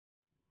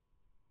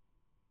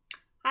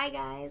Hi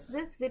guys,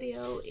 this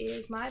video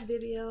is my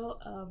video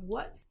of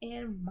what's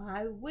in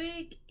my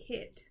wig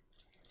kit.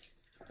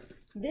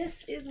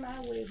 This is my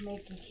wig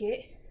making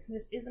kit.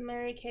 This is a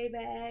Mary Kay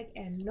bag,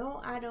 and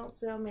no, I don't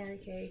sell Mary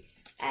Kay.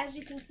 As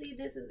you can see,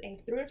 this is a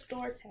thrift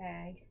store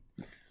tag.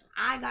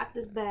 I got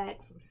this bag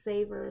from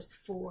Savers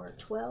for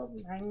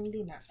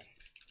 $12.99.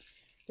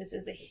 This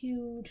is a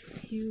huge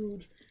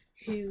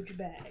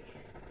bag.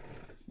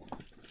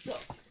 So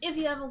if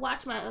you haven't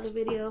watched my other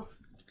video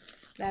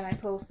that I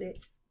posted,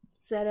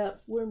 set up,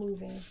 we're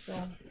moving, so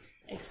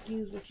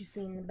excuse what you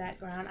see in the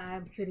background. I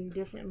am sitting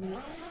differently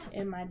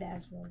in my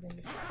dad's room than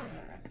the kitchen.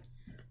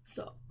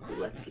 So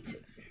let's get to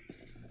it.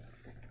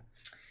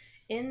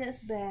 In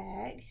this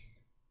bag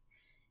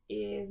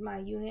is my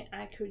unit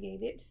I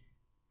created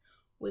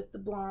with the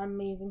blonde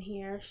maven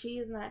hair. She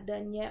is not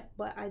done yet,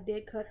 but I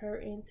did cut her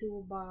into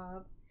a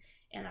bob,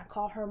 and I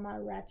call her my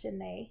Ratchet.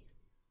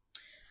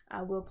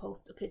 I will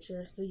post a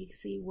picture so you can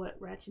see what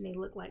Ratchet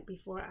looked like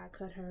before I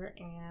cut her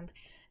and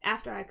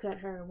after I cut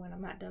her when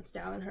I'm not done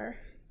styling her.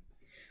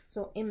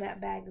 So in that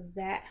bag is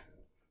that.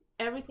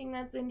 Everything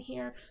that's in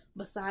here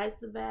besides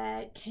the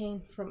bag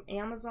came from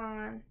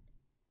Amazon.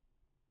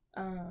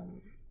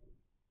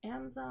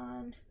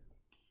 Amazon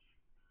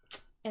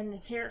and the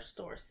hair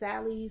store,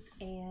 Sally's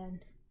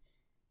and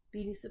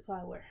Beauty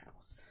Supply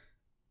Warehouse.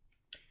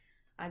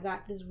 I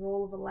got this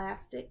roll of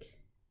elastic.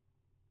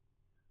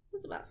 It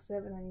was about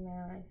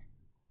 $7.99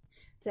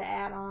 to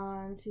add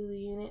on to the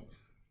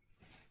units.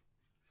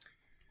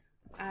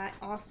 I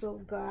also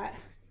got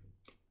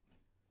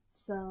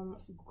some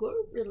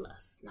Gorilla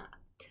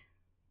Snot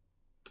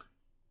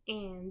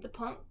and the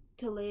pump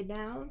to lay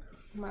down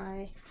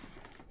my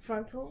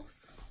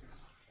frontals,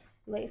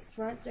 lace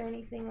fronts or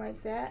anything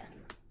like that.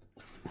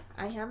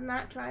 I have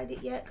not tried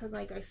it yet because,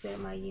 like I said,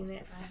 my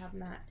unit, I have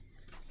not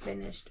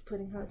finished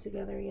putting her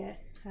together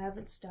yet. I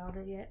haven't styled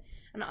her yet.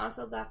 And I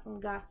also got some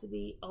Got To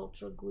Be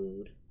Ultra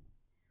Glued.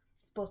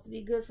 It's supposed to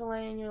be good for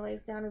laying your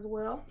lace down as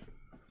well.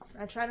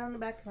 I tried it on the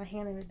back of my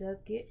hand and it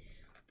does get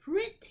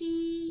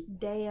pretty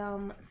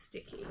damn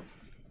sticky.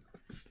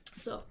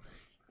 So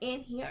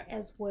in here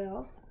as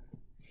well,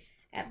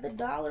 at the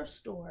dollar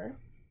store,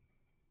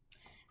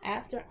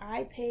 after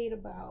I paid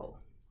about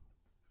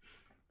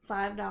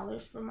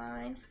 $5 for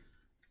mine,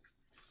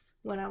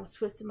 when I was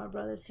twisting my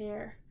brother's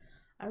hair,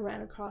 I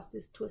ran across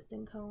this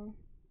twisting comb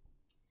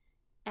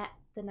at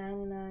the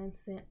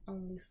 99-cent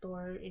only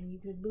store, and you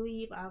could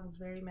believe I was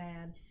very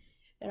mad.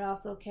 It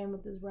also came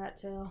with this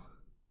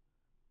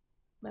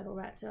metal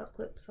rat tail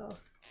clip, so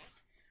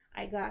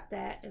I got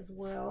that as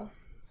well.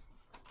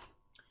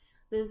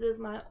 This is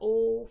my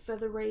old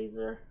feather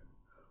razor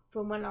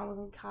from when I was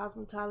in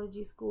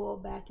cosmetology school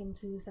back in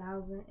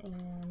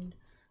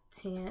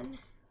 2010.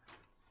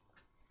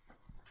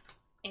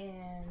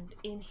 And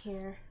in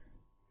here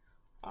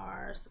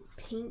are some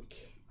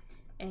pink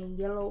and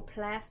yellow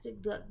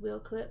plastic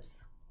duckbill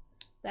clips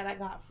that I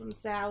got from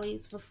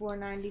Sally's for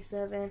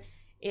 $4.97.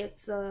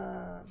 It's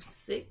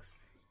 6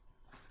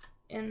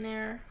 in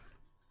there,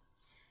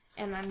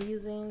 and I'm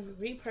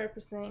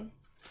repurposing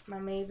my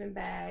Maven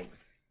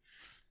bags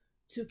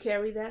to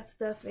carry that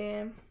stuff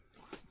in.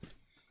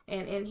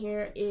 And in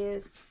here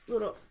is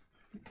little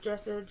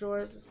dresser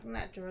drawers,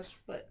 not drawers,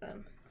 but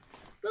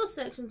little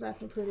sections I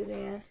can put it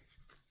in.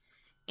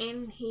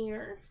 In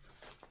here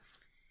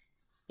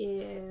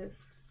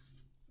is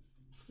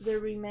the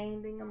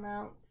remaining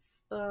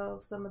amounts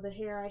of some of the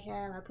hair I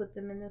had. I put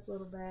them in this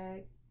little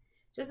bag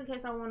just in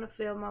case I want to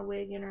fill my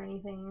wig in or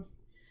anything.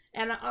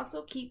 And I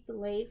also keep the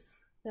lace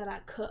that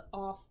I cut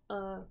off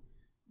of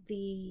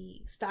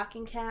the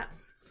stocking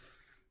caps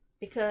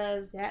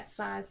because that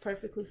size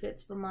perfectly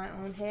fits for my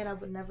own head. I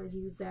would never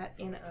use that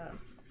in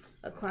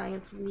a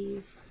client's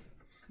weave,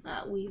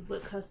 not weave,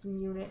 but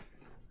custom unit.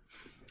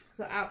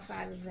 So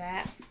outside of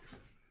that,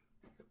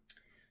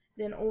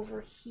 then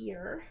over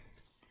here,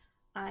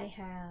 I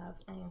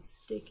am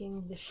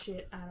sticking the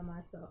shit out of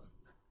myself.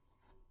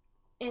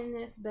 In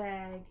this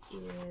bag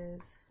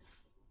is,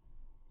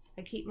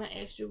 I keep my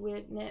extra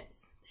wig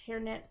nets,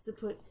 hair nets to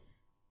put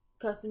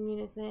custom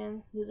units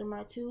in. These are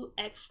my 2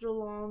 extra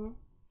long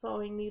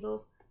sewing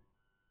needles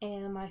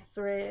and my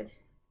thread.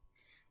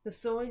 The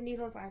sewing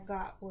needles I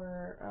got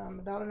were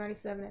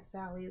 $1.97 at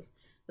Sally's.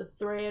 The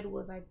thread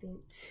was, I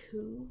think,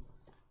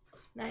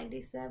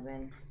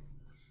 $2.97.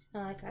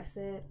 And like I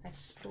said, I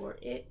store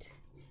it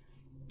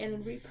in a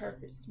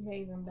repurposed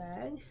Maven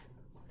bag.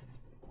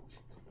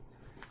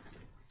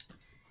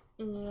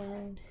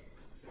 And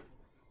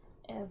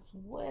as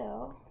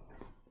well,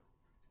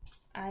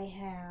 I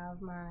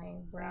have my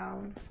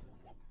brown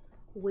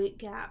wig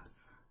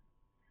caps.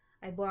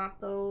 I bought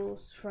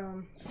those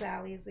from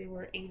Sally's. They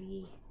were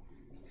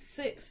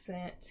 86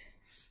 cents.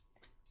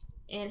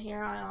 And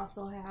here I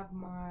also have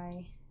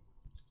my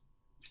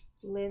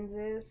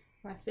lenses,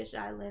 my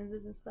fisheye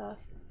lenses and stuff.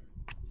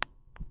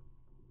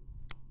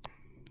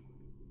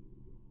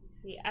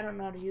 See, I don't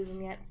know how to use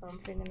them yet, so I'm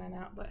figuring that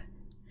out, but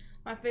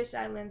my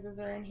fisheye lenses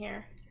are in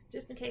here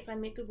just in case I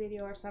make a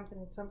video or something.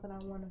 It's something I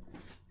want to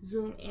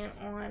zoom in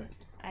on.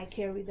 I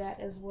carry that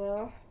as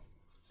well.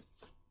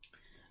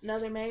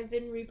 another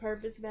Maven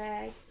repurposed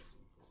bag.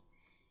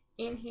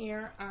 In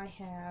here I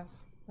have,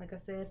 like I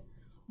said,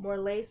 more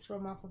lace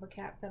from off of a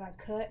cap that I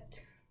cut.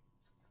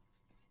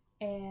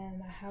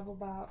 And I have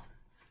about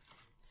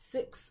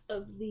 6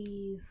 of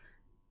these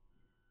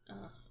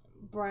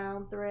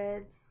brown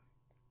threads,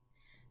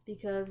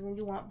 because when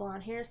you want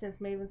blonde hair, since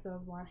Maven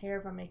sells blonde hair,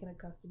 if I'm making a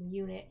custom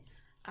unit,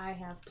 I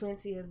have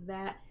plenty of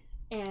that.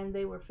 And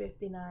they were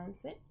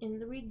 59¢ in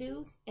the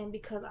reduce, and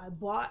because I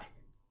bought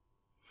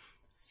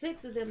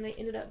 6 of them, they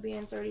ended up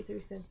being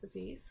 33¢ a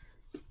piece.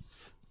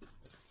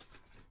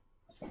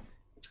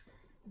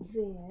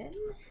 Then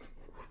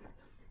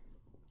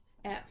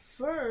at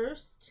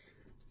first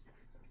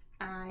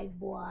I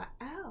bought,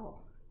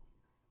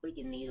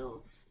 freaking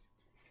needles.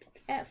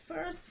 At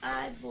first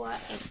I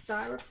bought a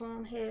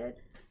styrofoam head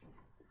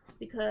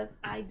because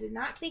I did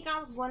not think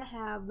I was going to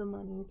have the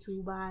money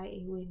to buy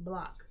a wig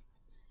block.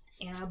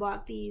 And I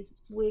bought these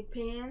wig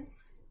pins,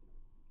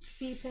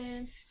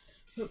 T-pins,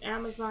 from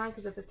Amazon,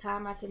 because at the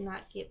time I could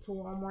not get to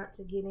Walmart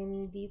to get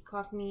any. These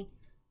cost me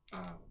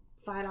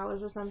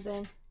 $5 or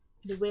something.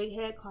 The wig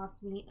head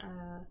cost me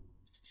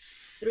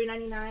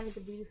 $3.99 at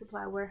the beauty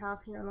supply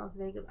warehouse here in Las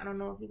Vegas. I don't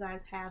know if you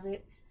guys have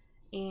it.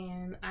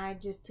 And I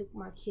just took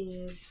my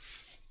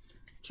kids'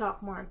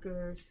 chalk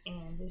markers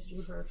and just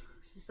drew her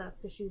some stuff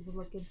because she was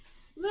looking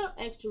a little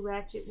extra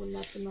ratchet with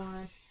nothing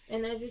on.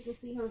 And as you can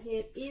see, her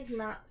head is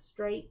not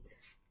straight,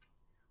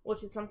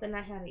 which is something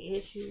I had an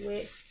issue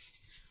with.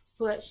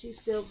 But she's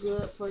still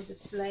good for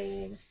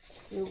displaying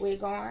your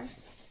wig on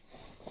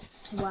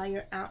while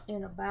you're out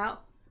and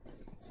about.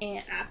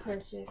 And I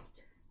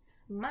purchased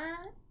my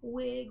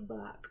wig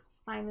block.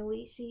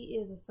 Finally, she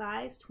is a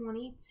size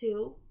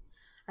 22.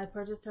 I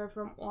purchased her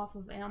from off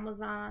of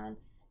Amazon,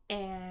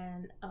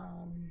 and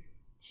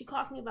she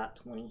cost me about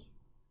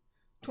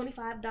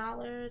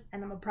 $25,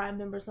 and I'm a Prime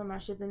member, so my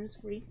shipping is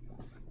free.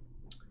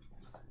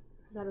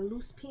 Got a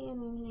loose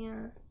pin in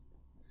here.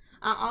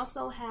 I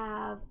also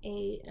have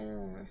a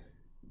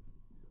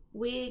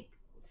wig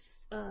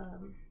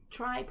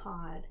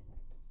tripod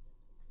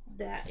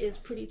that is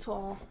pretty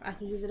tall. I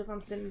can use it if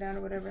I'm sitting down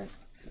or whatever.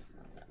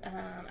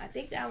 I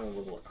think that one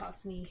was what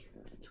cost me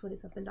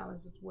 $20-something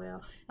as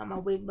well. And my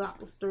wig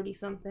block was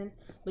 30-something.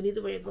 But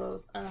either way it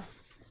goes,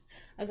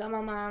 I got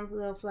my mom's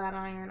little flat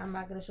iron. I'm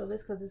not gonna show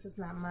this because this is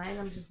not mine.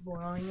 I'm just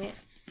borrowing it.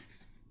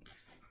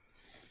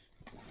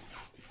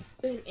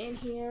 And in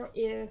here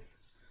is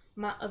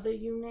my other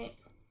unit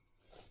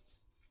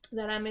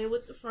that I made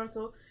with the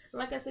frontal.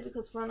 Like I said,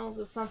 because frontals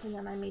is something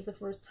that I made the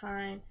first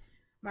time,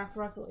 my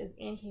frontal is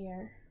in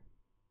here.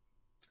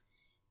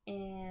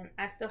 And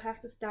I still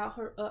have to style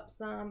her up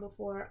some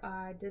before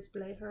I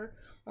display her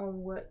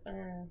on what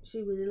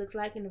she really looks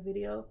like in the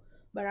video.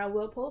 But I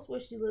will post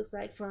what she looks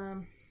like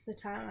from the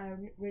time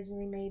I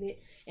originally made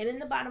it. And in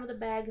the bottom of the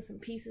bag is some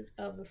pieces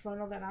of the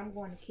frontal that I'm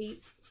going to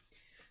keep,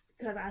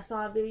 because I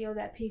saw a video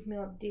that Pink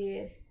Milk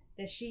did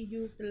that she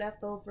used the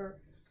leftover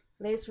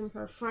lace from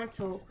her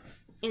frontal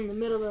in the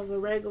middle of a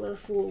regular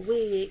full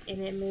wig, and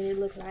it made it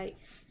look like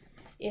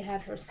it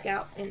had her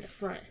scalp in the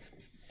front.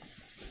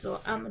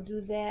 So I'm gonna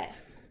do that.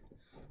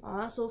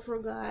 I also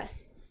forgot,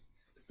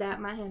 stab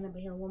my hand up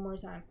in here one more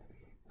time.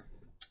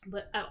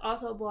 But I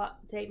also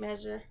bought tape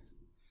measure.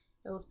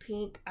 It was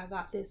pink. I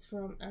got this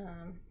from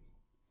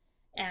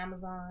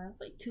Amazon.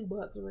 It's like $2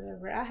 or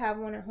whatever. I have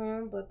one at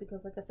home, but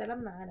because, like I said,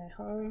 I'm not at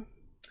home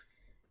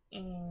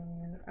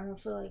and I don't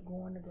feel like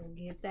going to go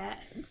get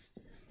that.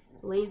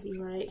 Lazy,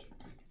 right?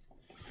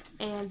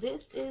 And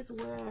this is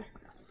where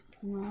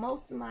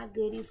most of my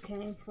goodies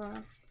came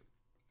from.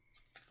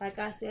 Like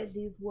I said,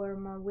 these were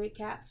my wig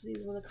caps.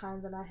 These were the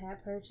kinds that I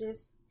had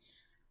purchased.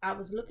 I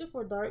was looking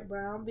for dark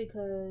brown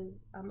because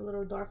I'm a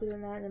little darker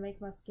than that, and it makes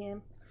my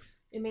skin,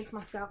 it makes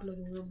my scalp look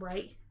real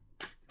bright.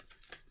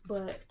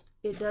 But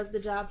it does the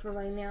job for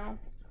right now.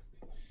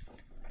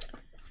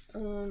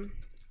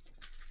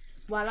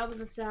 While I was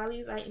in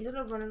Sally's, I ended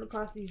up running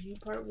across these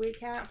U-part wig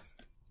caps,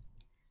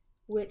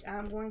 which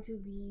I'm going to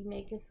be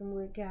making some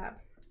wig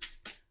caps,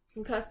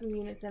 some custom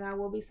units, and I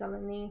will be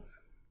selling these.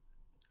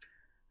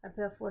 I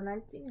paid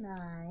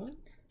 $4.99.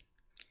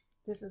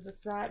 This is a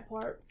side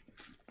part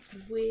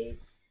wig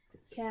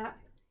cap,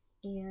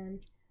 and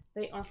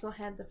they also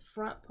had the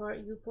front part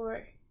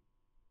U-part,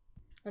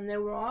 and they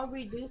were all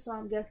reduced, so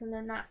I'm guessing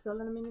they're not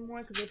selling them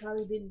anymore because they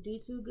probably didn't do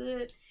too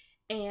good.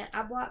 And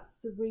I bought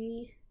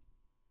 3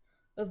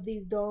 of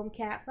these dome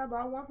caps. I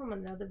bought one from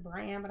another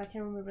brand, but I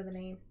can't remember the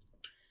name.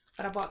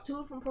 But I bought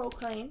 2 from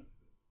Proclaim,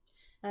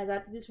 and I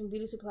got these from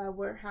Beauty Supply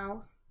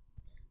Warehouse.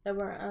 They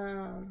were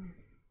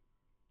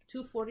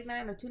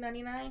 $2.49 or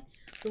 $2.99.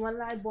 The one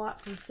that I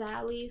bought from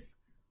Sally's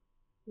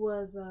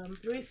was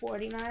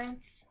 $3.49,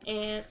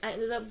 and I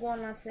ended up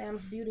going on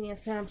Sam's Beauty, and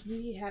Sam's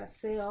Beauty had a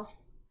sale,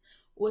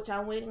 which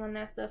I'm waiting on.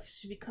 That stuff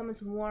should be coming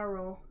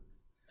tomorrow.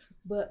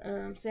 But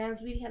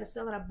Sam's Beauty had a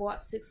sale, and I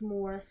bought 6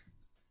 more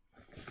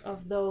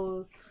of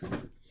those,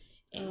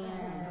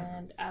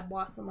 and I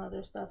bought some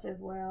other stuff as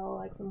well,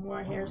 like some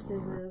more hair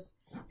scissors,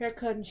 hair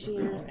cutting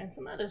shears, and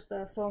some other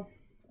stuff. So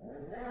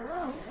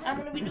I'm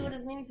gonna be doing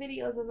as many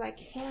videos as I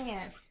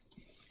can.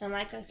 And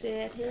like I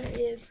said, here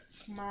is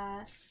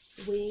my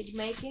wig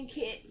making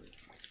kit.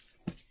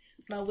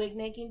 My wig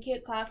making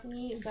kit cost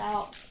me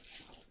about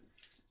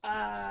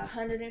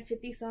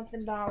 $150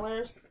 something,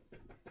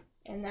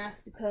 and that's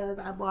because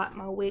I bought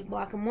my wig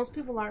block, and most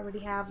people already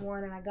have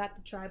one, and I got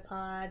the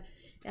tripod,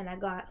 and I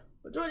got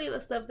majority of the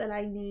stuff that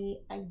I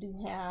need. I do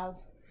have,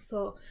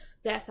 so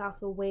that's out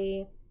the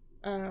way.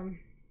 I'm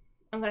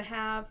gonna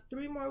have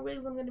 3 more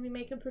wigs I'm gonna be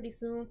making pretty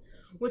soon,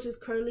 which is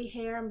curly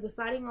hair. I'm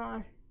deciding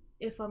on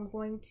if I'm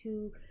going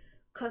to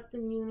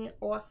custom unit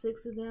all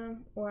 6 of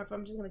them or if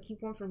I'm just gonna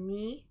keep one for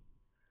me,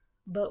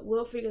 but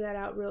we'll figure that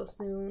out real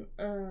soon.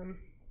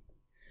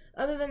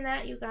 Other than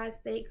that, you guys,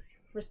 thanks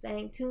for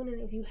staying tuned,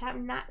 and if you have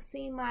not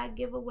seen my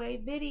giveaway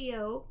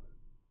video,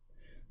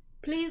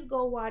 please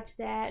go watch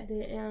that.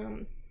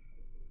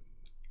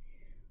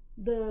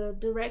 The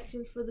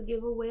directions for the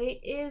giveaway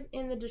is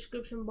in the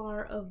description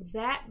bar of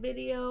that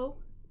video.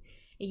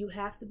 And you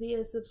have to be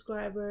a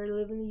subscriber,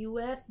 live in the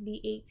US,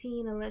 be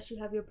 18 unless you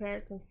have your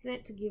parents'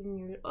 consent to give them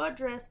your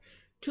address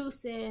to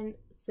send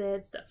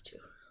said stuff to.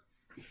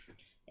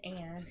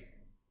 And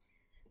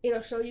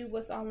it'll show you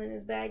what's all in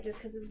this bag. Just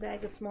because this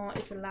bag is small,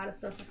 it's a lot of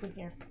stuff up in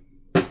here.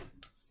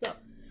 So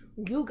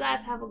you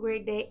guys have a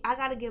great day. I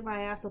gotta get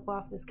my ass up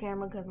off this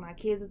camera because my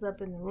kids is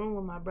up in the room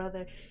with my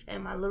brother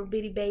and my little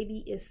bitty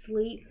baby is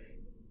asleep.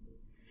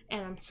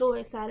 And I'm so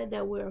excited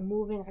that we're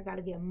moving. I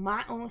gotta get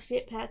my own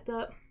shit packed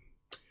up.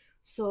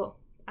 So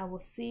I will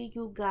see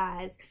you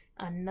guys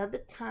another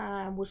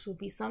time, which will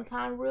be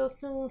sometime real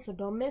soon. So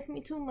don't miss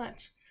me too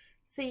much.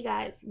 See you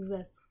guys.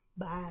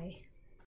 Bye.